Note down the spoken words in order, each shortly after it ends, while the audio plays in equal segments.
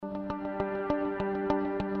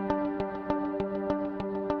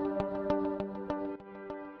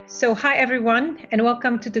Hi everyone, and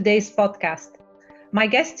welcome to today's podcast. My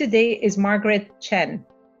guest today is Margaret Chen.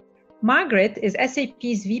 Margaret is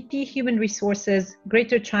SAP's VP Human Resources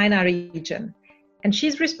Greater China region, and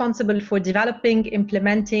she's responsible for developing,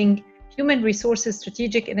 implementing human resources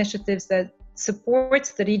strategic initiatives that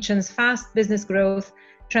supports the region's fast business growth,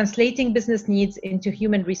 translating business needs into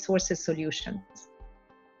human resources solutions.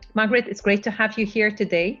 Margaret, it's great to have you here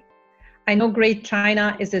today. I know Greater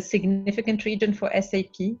China is a significant region for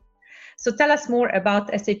SAP. So tell us more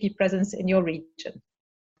about SAP presence in your region.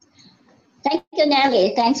 Thank you,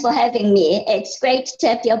 Nelly. Thanks for having me. It's great to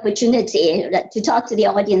have the opportunity to talk to the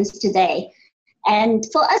audience today. And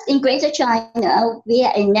for us in Greater China, we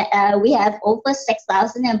have over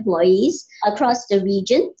 6,000 employees across the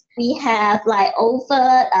region. We have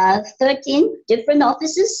over 13 different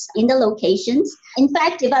offices in the locations. In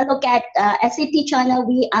fact, if I look at SAP China,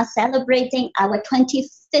 we are celebrating our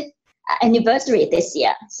 25th anniversary this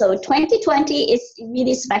year. So 2020 is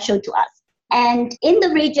really special to us. And in the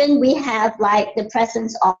region, we have the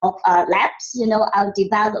presence of labs, our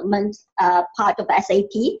development part of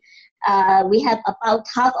SAP. We have about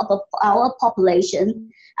half of our population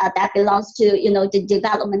that belongs to, the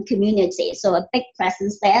development community. So a big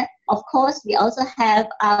presence there. Of course, we also have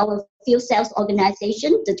our field sales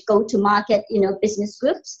organization that go to market, business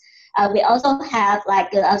groups. We also have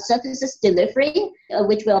our services delivery,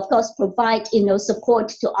 which will of course provide, support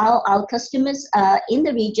to our customers in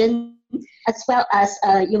the region, as well as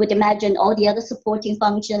you would imagine all the other supporting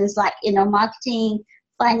functions like, marketing,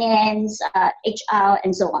 finance, HR,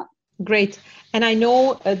 and so on. Great. And I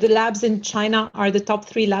know the labs in China are the top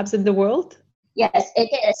 3 labs in the world. Yes, it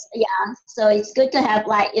is. Yeah. So it's good to have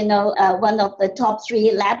one of the top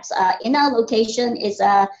 3 labs in our location is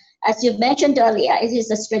as you mentioned earlier, it is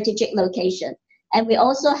a strategic location. And we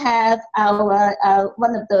also have our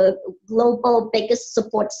one of the global biggest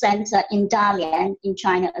support center in Dalian in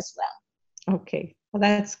China as well. Okay, well,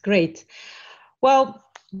 that's great. Well,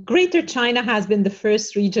 Greater China has been the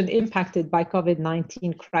first region impacted by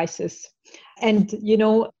COVID-19 crisis. And,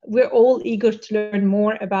 we're all eager to learn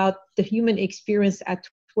more about the human experience at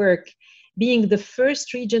work, being the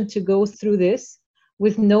first region to go through this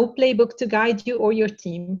with no playbook to guide you or your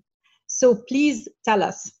team. So please tell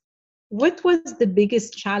us, what was the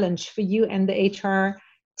biggest challenge for you and the HR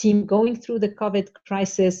team going through the COVID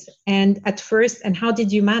crisis and how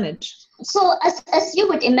did you manage? So as you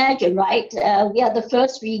would imagine, right, we are the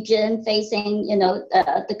first region facing,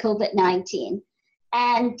 the COVID-19.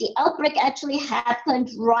 And the outbreak actually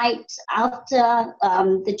happened right after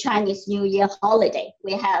the Chinese New Year holiday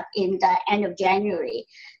we have in the end of January.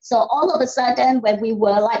 So all of a sudden, when we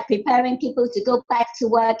were preparing people to go back to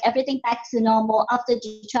work, everything back to normal after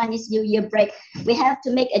the Chinese New Year break, we have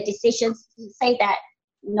to make a decision to say that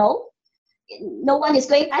no one is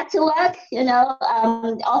going back to work.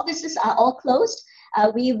 The offices are all closed.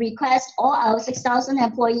 We request all our 6,000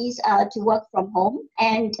 employees to work from home.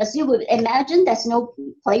 And as you would imagine, there's no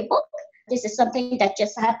playbook. This is something that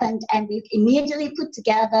just happened. And we immediately put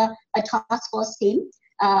together a task force team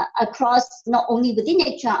across not only within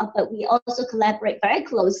HR, but we also collaborate very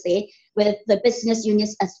closely with the business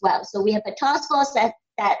units as well. So we have a task force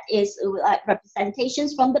that is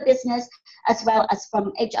representations from the business as well as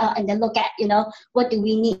from HR, and then look at, what do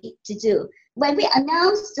we need to do. When we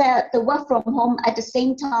announced the work from home, at the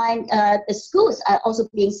same time, the schools are also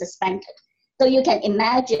being suspended. So you can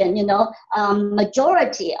imagine,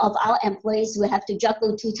 majority of our employees will have to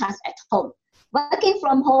juggle 2 tasks at home, working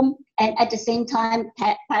from home and at the same time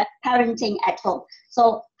parenting at home.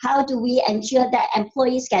 So how do we ensure that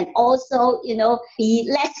employees can also, be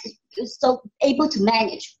able to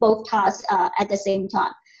manage both tasks at the same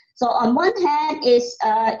time? So on one hand is,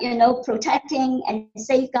 protecting and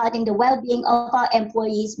safeguarding the well-being of our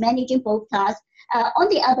employees, managing both tasks. On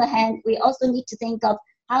the other hand, we also need to think of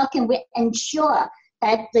how can we ensure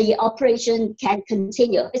that the operation can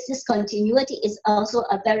continue. Business continuity is also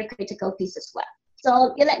a very critical piece as well.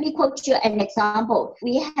 So let me quote you an example.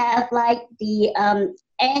 We have the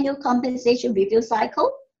annual compensation review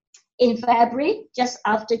cycle in February, just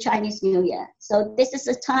after Chinese New Year. So this is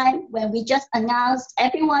a time when we just announced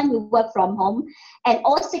everyone will work from home, and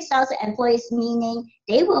all 6,000 employees, meaning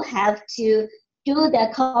they will have to do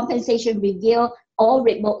their compensation review all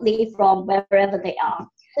remotely from wherever they are.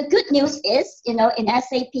 The good news is, in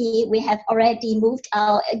SAP, we have already moved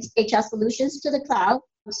our HR solutions to the cloud.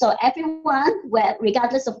 So everyone,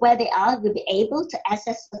 regardless of where they are, will be able to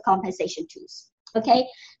access the compensation tools. Okay,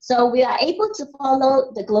 so we are able to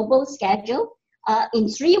follow the global schedule. In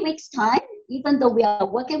 3 weeks' time, even though we are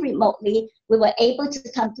working remotely, we were able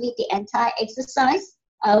to complete the entire exercise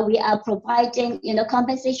We are providing,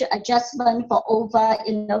 compensation adjustment for over,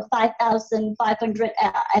 5,500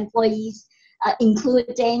 employees,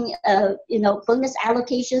 including, bonus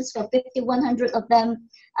allocations for 5,100 of them,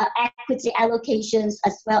 equity allocations,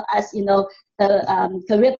 as well as, the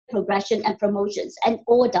career progression and promotions, and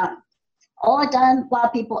all done while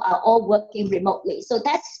people are all working remotely. So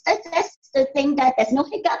that's the thing, that there's no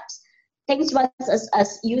hiccups. Things run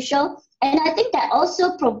as usual. And I think that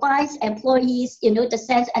also provides employees, the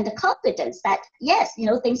sense and the confidence that, yes,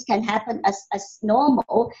 things can happen as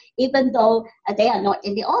normal, even though they are not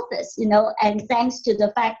in the office, and thanks to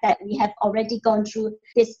the fact that we have already gone through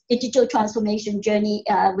this digital transformation journey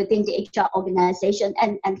within the HR organization,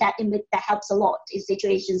 and that helps a lot in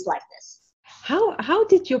situations like this. How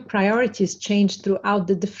did your priorities change throughout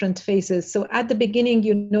the different phases? So at the beginning,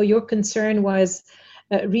 your concern was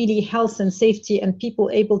really health and safety and people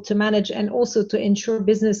able to manage and also to ensure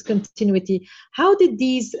business continuity. How did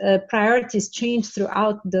these priorities change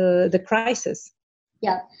throughout the crisis?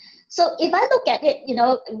 Yeah. So if I look at it,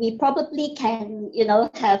 we probably can,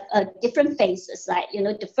 have different phases. Like,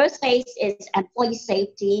 the first phase is employee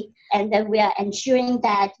safety. And then we are ensuring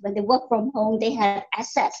that when they work from home, they have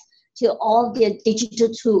access to all the digital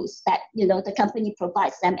tools that, the company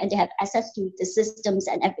provides them, and they have access to the systems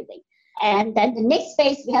and everything. And then the next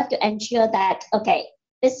phase, we have to ensure that, okay,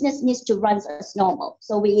 business needs to run as normal.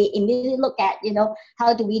 So we immediately look at,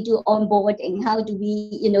 how do we do onboarding? How do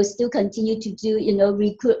we, still continue to do,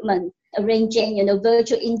 recruitment, arranging,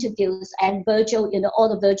 virtual interviews and virtual, all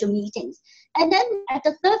the virtual meetings. And then at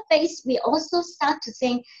the third phase, we also start to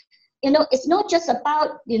think, it's not just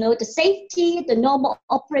about, the safety, the normal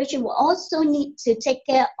operation. We also need to take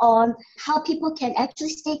care on how people can actually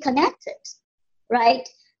stay connected, right?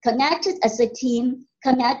 Connected as a team,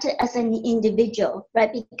 connected as an individual,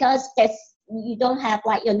 right? Because you don't have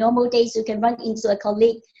like your normal days. You can run into a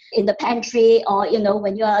colleague in the pantry, or,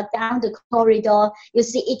 when you are down the corridor, you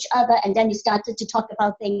see each other and then you started to talk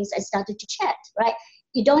about things and started to chat, right?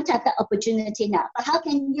 You don't have that opportunity now. But how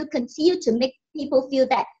can you continue to make people feel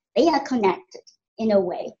that they are connected in a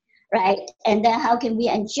way, right? And then how can we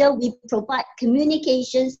ensure we provide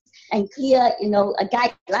communications and clear,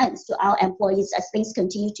 guidelines to our employees as things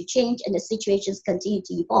continue to change and the situations continue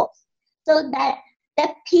to evolve. So that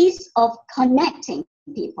piece of connecting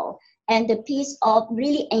people and the piece of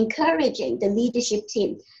really encouraging the leadership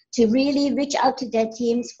team to really reach out to their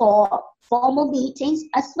teams for formal meetings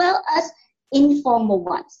as well as informal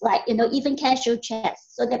ones, like, even casual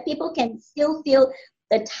chats, so that people can still feel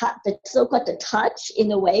the so-called the touch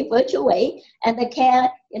in a way, virtual way, and the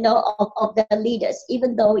care, of the leaders,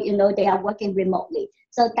 even though, they are working remotely.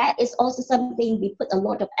 So that is also something we put a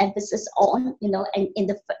lot of emphasis on, and in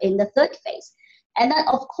the third phase. And then,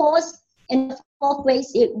 of course, in the fourth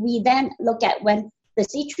phase, we then look at when the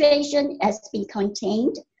situation has been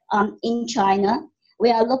contained in China.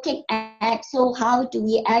 We are looking at, so how do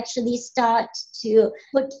we actually start to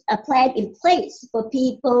put a plan in place for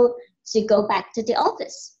people to go back to the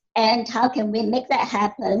office? And how can we make that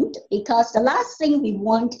happen? Because the last thing we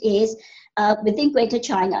want is within Greater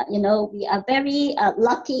China, we are very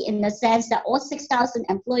lucky in the sense that all 6,000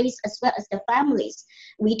 employees as well as their families,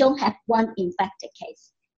 we don't have one infected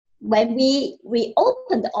case. When we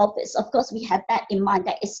reopen the office, of course, we have that in mind.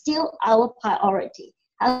 That is still our priority.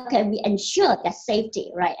 How can we ensure that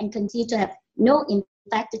safety, right, and continue to have no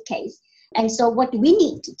infected case? And so what do we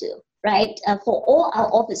need to do, right, for all our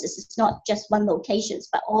offices? It's not just one location,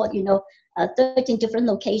 but all, 13 different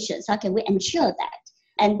locations. How can we ensure that?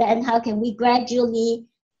 And then how can we gradually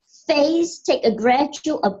take a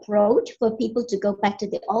gradual approach for people to go back to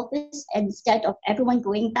the office instead of everyone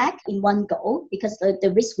going back in one go, because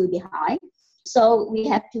the risk will be high. So we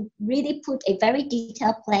have to really put a very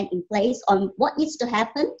detailed plan in place on what needs to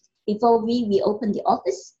happen before we reopen the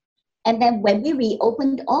office. And then when we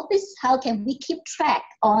reopen the office, how can we keep track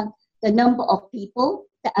on the number of people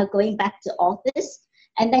that are going back to office?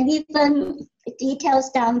 And then even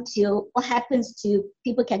details down to what happens to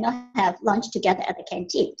people cannot have lunch together at the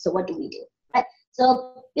canteen. So what do we do? Right?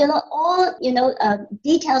 So, all,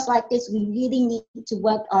 details like this, we really need to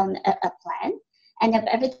work on a plan and have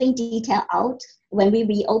everything detailed out when we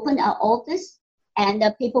reopen our office, and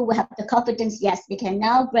people will have the confidence, yes, they can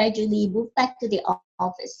now gradually move back to the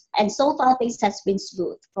office. And so far, things has been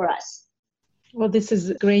smooth for us. Well, this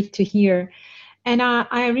is great to hear. And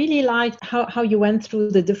I really liked how you went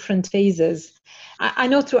through the different phases. I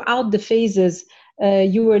know throughout the phases,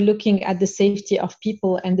 you were looking at the safety of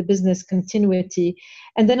people and the business continuity.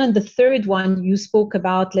 And then on the third one, you spoke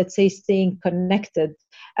about, let's say, staying connected.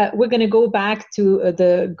 We're going to go back to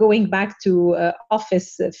going back to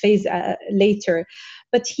office phase later.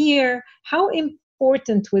 But here, how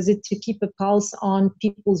important was it to keep a pulse on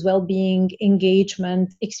people's well-being,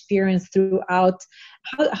 engagement, experience throughout?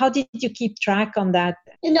 How did you keep track on that?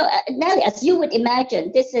 Nelly, as you would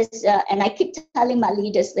imagine, this is, and I keep telling my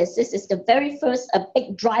leaders this is the very first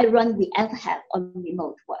big dry run we ever have on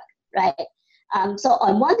remote work, right? So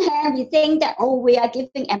on one hand, we think that, we are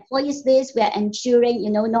giving employees this, we are ensuring,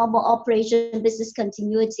 normal operation, business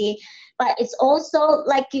continuity. But it's also,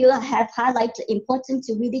 like you have highlighted, important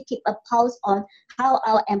to really keep a pulse on how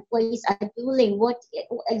our employees are doing, what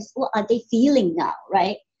are they feeling now,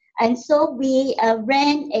 right? And so we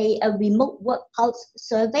ran a remote work pulse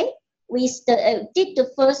survey. We did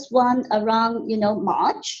the first one around,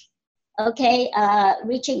 March. Okay,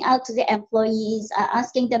 reaching out to the employees,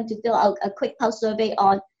 asking them to fill out a quick pulse survey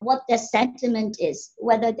on what their sentiment is,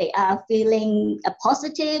 whether they are feeling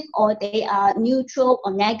positive or they are neutral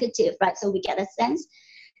or negative, right? So we get a sense.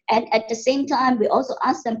 And at the same time, we also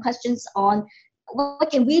ask them questions on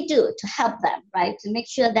what can we do to help them, right? To make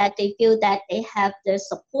sure that they feel that they have the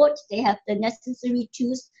support, they have the necessary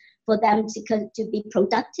tools for them to be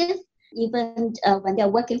productive, even when they're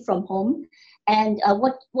working from home. And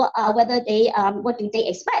what do they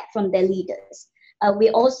expect from their leaders?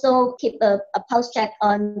 We also keep a pulse check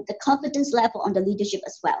on the confidence level on the leadership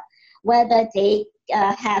as well, whether they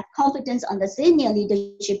have confidence on the senior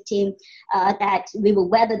leadership team that we will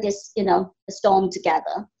weather this, storm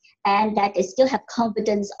together, and that they still have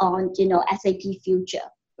confidence on, SAP future,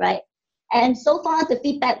 right? And so far, the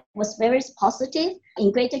feedback was very positive.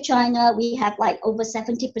 In Greater China, we have like over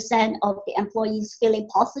 70% of the employees feeling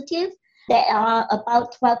positive. There are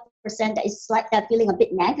about 12% that is like they're feeling a bit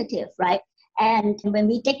negative, right? And when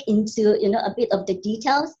we dig into, a bit of the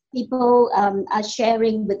details, people are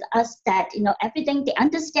sharing with us that, everything, they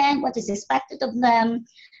understand what is expected of them.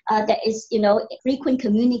 There is, frequent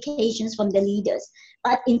communications from the leaders.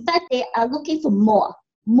 But in fact, they are looking for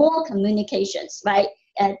more communications, right?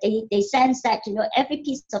 They sense that, every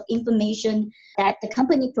piece of information that the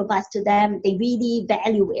company provides to them, they really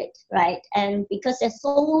value it, right? And because there's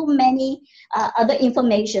so many other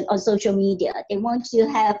information on social media, they want to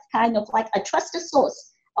have kind of like a trusted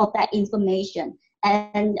source of that information.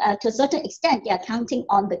 And to a certain extent, they are counting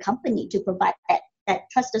on the company to provide that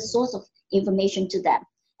trusted source of information to them.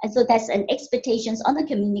 And so there's an expectations on the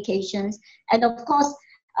communications. And of course,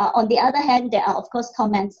 on the other hand, there are, of course,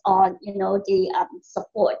 comments on, the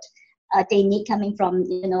support they need coming from,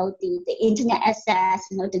 the internet access,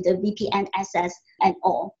 the VPN access and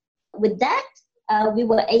all. With that, we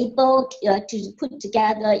were able to put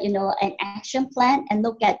together, an action plan and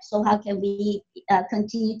look at, so how can we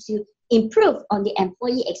continue to improve on the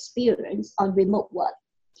employee experience on remote work.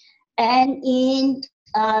 And in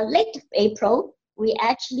late April, we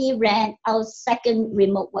actually ran our second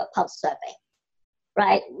remote work pulse survey,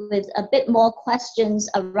 right, with a bit more questions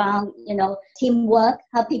around, teamwork,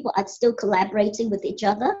 how people are still collaborating with each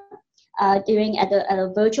other during at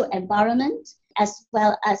a virtual environment, as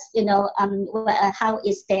well as, how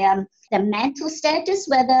is their mental status,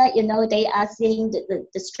 whether, they are seeing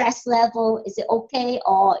the stress level, is it okay?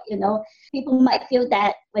 Or, people might feel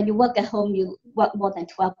that when you work at home, you work more than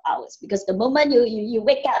 12 hours because the moment you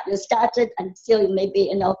wake up, you started until maybe,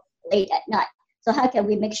 late at night. So how can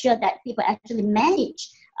we make sure that people actually manage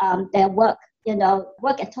their work,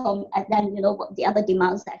 work at home, and then, the other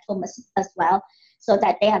demands at home as well, so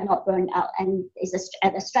that they are not burned out and is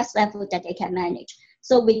at a stress level that they can manage.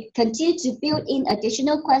 So we continue to build in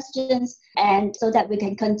additional questions, and so that we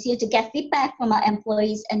can continue to get feedback from our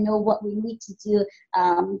employees and know what we need to do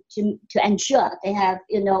to ensure they have,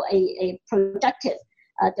 a productive.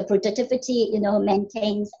 The productivity,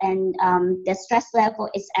 maintains, and the stress level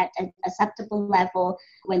is at an acceptable level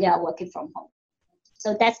when they are working from home.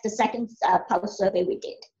 So that's the second pulse survey we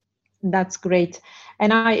did. That's great.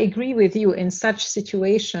 And I agree with you. In such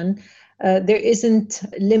situation, there isn't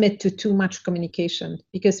a limit to too much communication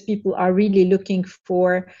because people are really looking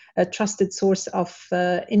for a trusted source of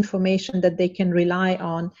information that they can rely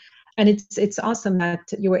on. And it's awesome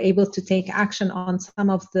that you were able to take action on some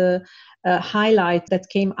of the highlights that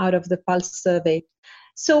came out of the Pulse survey.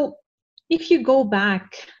 So if you go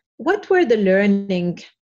back, what were the learning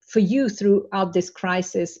for you throughout this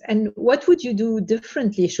crisis? And what would you do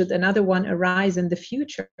differently should another one arise in the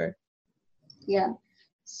future? Yeah.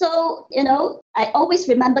 So, I always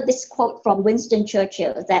remember this quote from Winston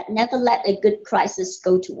Churchill that never let a good crisis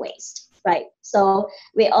go to waste. Right. So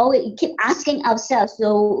we always keep asking ourselves,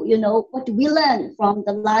 so, what do we learn from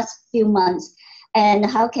the last few months? and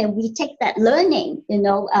how can we take that learning, and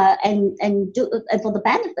do and for the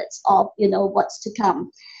benefits of, what's to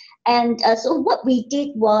come. And so what we did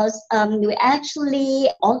was we actually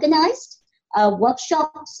organized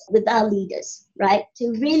workshops with our leaders, right,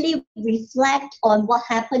 to really reflect on what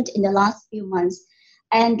happened in the last few months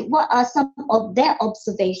and what are some of their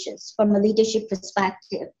observations from a leadership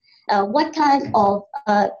perspective. What kind of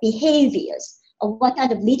behaviors or what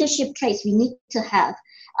kind of leadership traits we need to have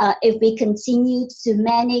if we continue to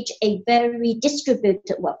manage a very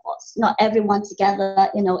distributed workforce, not everyone together,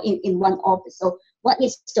 in one office. So what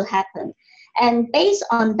needs to happen? And based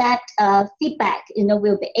on that feedback,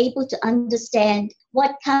 we'll be able to understand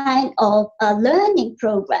what kind of learning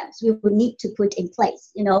programs we will need to put in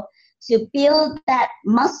place, to build that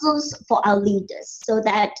muscles for our leaders so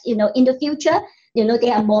that, in the future,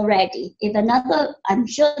 they are more ready. I'm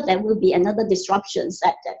sure there will be another disruptions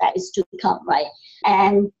that is to come, right?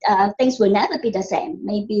 And things will never be the same.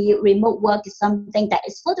 Maybe remote work is something that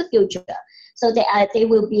is for the future. So they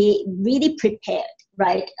will be really prepared,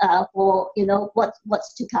 right, for,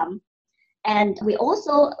 what's to come. And we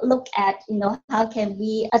also look at, how can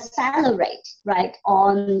we accelerate, right,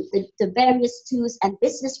 on the various tools and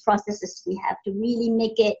business processes we have to really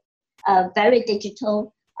make it very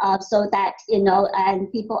digital, so that,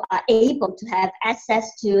 and people are able to have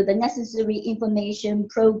access to the necessary information,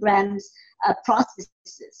 programs,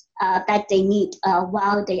 processes that they need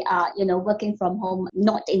while they are, working from home,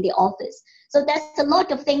 not in the office. So there's a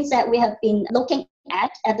lot of things that we have been looking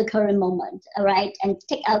at the current moment, right? And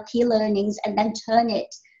take our key learnings and then turn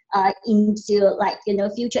it into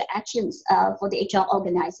future actions for the HR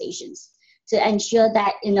organizations to ensure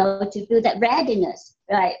that, to build that readiness,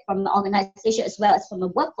 right, from the organization as well as from a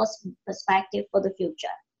workforce perspective for the future.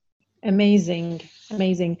 Amazing.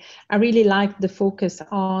 I really like the focus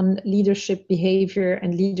on leadership behavior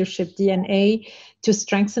and leadership DNA to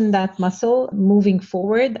strengthen that muscle moving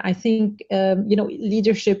forward. I think,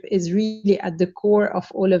 leadership is really at the core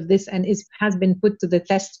of all of this and has been put to the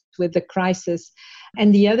test with the crisis.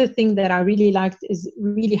 And the other thing that I really liked is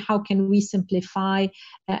really how can we simplify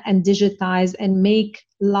and digitize and make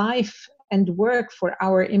life and work for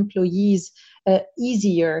our employees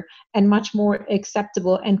easier and much more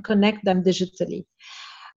acceptable and connect them digitally.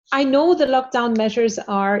 I know the lockdown measures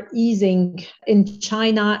are easing in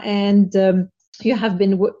China and you have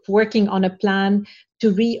been working on a plan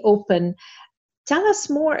to reopen. Tell us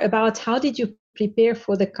more about how did you prepare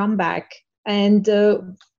for the comeback? And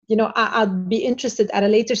I'd be interested at a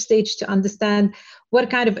later stage to understand what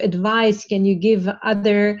kind of advice can you give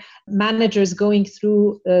other managers going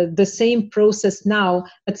through the same process now.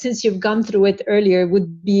 But since you've gone through it earlier, it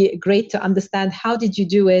would be great to understand how did you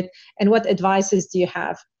do it and what advices do you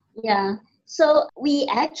have? Yeah. So we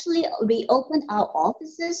actually reopened our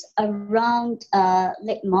offices around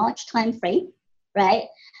late March timeframe, right?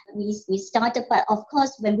 We started, but of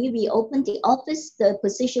course, when we reopened the office, the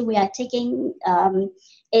position we are taking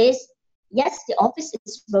is, yes, the office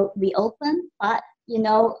is reopened, but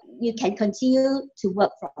you can continue to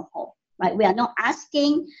work from home, right? We are not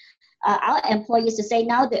asking our employees to say,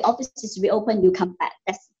 now the office is reopened, you come back.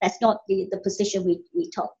 That's not the position we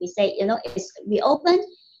took. We say, it's reopened.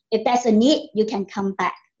 If there's a need, you can come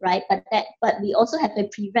back, right? But we also have a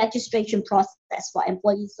pre-registration process for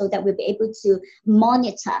employees so that we'll be able to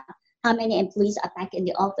monitor how many employees are back in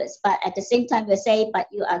the office. But at the same time, we say, but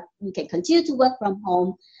you can continue to work from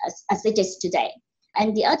home as it is today.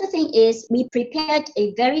 And the other thing is we prepared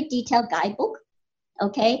a very detailed guidebook,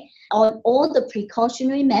 okay, on all the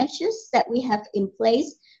precautionary measures that we have in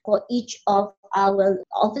place for each of our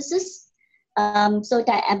offices, so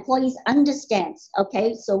that employees understand,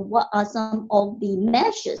 okay, so what are some of the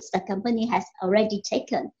measures the company has already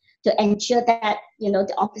taken to ensure that,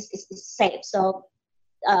 the office is safe. So,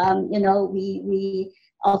 we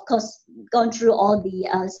of course gone through all the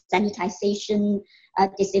sanitization,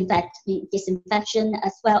 disinfection,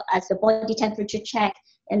 as well as the body temperature check,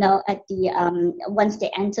 at the once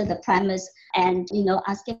they enter the premise, and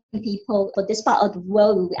asking people for this part of the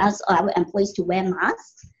world, we ask our employees to wear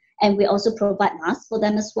masks, and we also provide masks for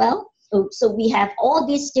them as well. So we have all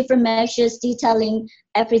these different measures detailing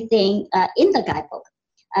everything in the guidebook.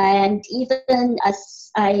 And even as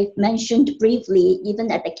I mentioned briefly, even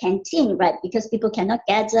at the canteen, right? Because people cannot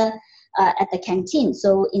gather at the canteen.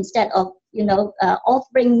 So instead of,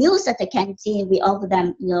 offering meals at the canteen, we offer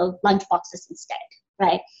them, lunch boxes instead,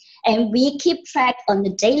 right? And we keep track on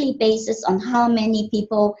a daily basis on how many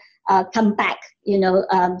people come back,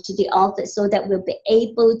 to the office, so that we'll be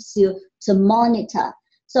able to monitor.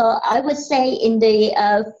 So I would say in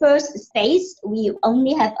the first phase, we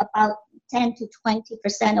only have about 10 to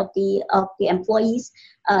 20% of the employees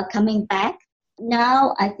coming back.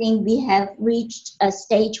 Now, I think we have reached a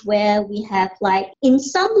stage where we have, like, in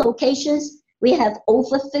some locations, we have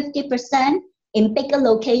over 50%. In bigger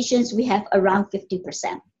locations, we have around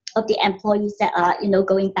 50% of the employees that are,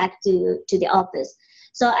 going back to the office.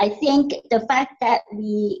 So I think the fact that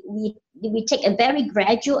we take a very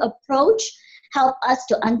gradual approach help us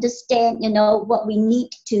to understand, what we need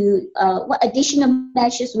to, what additional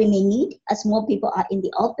measures we may need as more people are in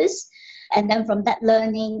the office. And then from that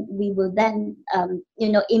learning, we will then,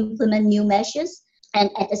 implement new measures. And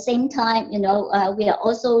at the same time, we are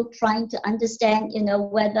also trying to understand,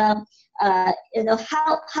 whether,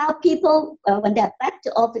 how people, when they're back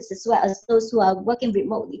to office, as well as those who are working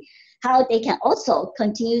remotely, how they can also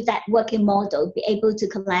continue that working model, be able to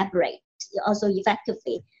collaborate also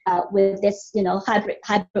effectively with this, hybrid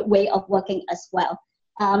way of working as well.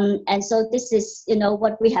 And so this is,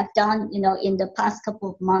 what we have done, in the past couple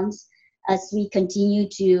of months as we continue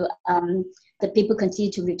to, the people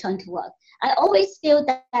continue to return to work. I always feel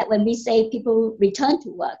that when we say people return to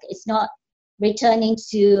work, it's not returning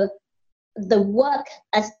to the work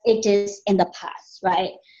as it is in the past,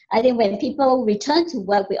 right? I think when people return to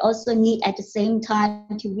work, we also need at the same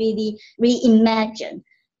time to really reimagine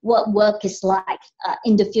what work is like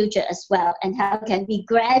in the future as well, and how can we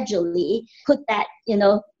gradually put that,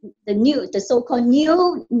 the so-called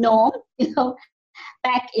new norm,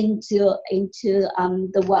 back into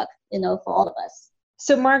the work, for all of us.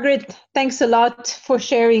 So Margaret, thanks a lot for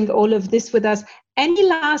sharing all of this with us. Any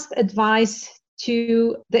last advice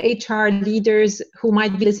to the HR leaders who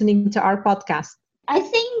might be listening to our podcast? I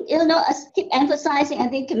think, as keep emphasizing, I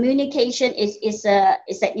think communication is an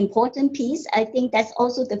important piece. I think that's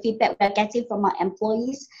also the feedback we're getting from our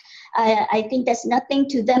employees. I think there's nothing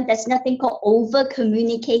to them, there's nothing called over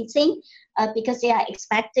communicating, because they are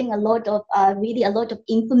expecting a lot of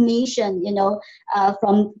information,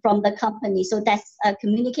 from the company. So that's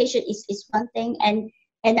communication is one thing.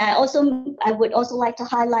 And I would also like to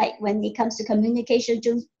highlight, when it comes to communication,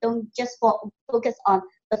 don't just focus on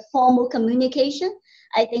the formal communication.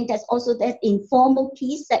 I think there's also that informal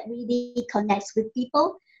piece that really connects with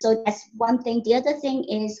people. So that's one thing. The other thing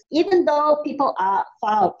is, even though people are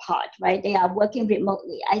far apart, right, they are working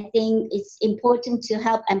remotely, I think it's important to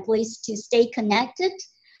help employees to stay connected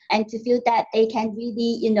and to feel that they can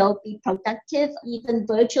really, be productive, even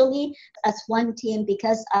virtually, as one team,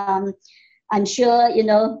 because I'm sure,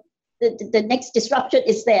 the next disruption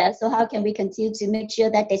is there. So how can we continue to make sure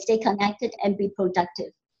that they stay connected and be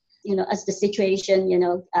productive, as the situation,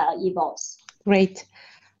 evolves? Great.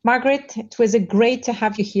 Margaret, it was great to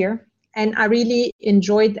have you here. And I really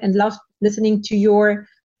enjoyed and loved listening to your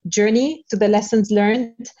journey, to the lessons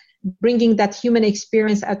learned, bringing that human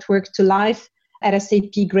experience at work to life at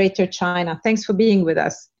SAP Greater China. Thanks for being with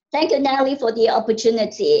us. Thank you, Nelly, for the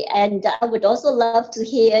opportunity. And I would also love to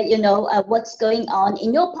hear, what's going on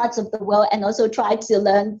in your parts of the world, and also try to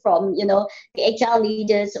learn from, the HR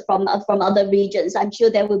leaders from other regions. I'm sure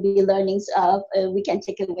there will be learnings we can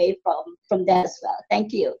take away from there as well.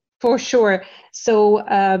 Thank you. For sure. So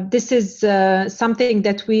this is something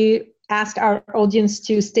that we ask our audience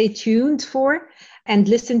to stay tuned for and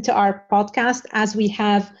listen to our podcast, as we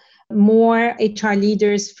have more HR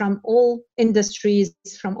leaders from all industries,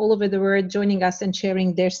 from all over the world, joining us and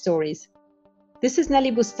sharing their stories. This is Nelly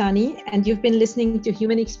Bustani, and you've been listening to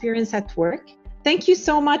Human Experience at Work. Thank you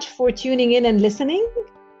so much for tuning in and listening.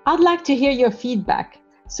 I'd like to hear your feedback.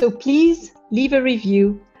 So please leave a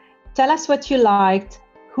review. Tell us what you liked,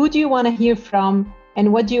 who do you want to hear from,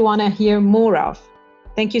 and what do you want to hear more of.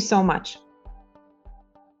 Thank you so much.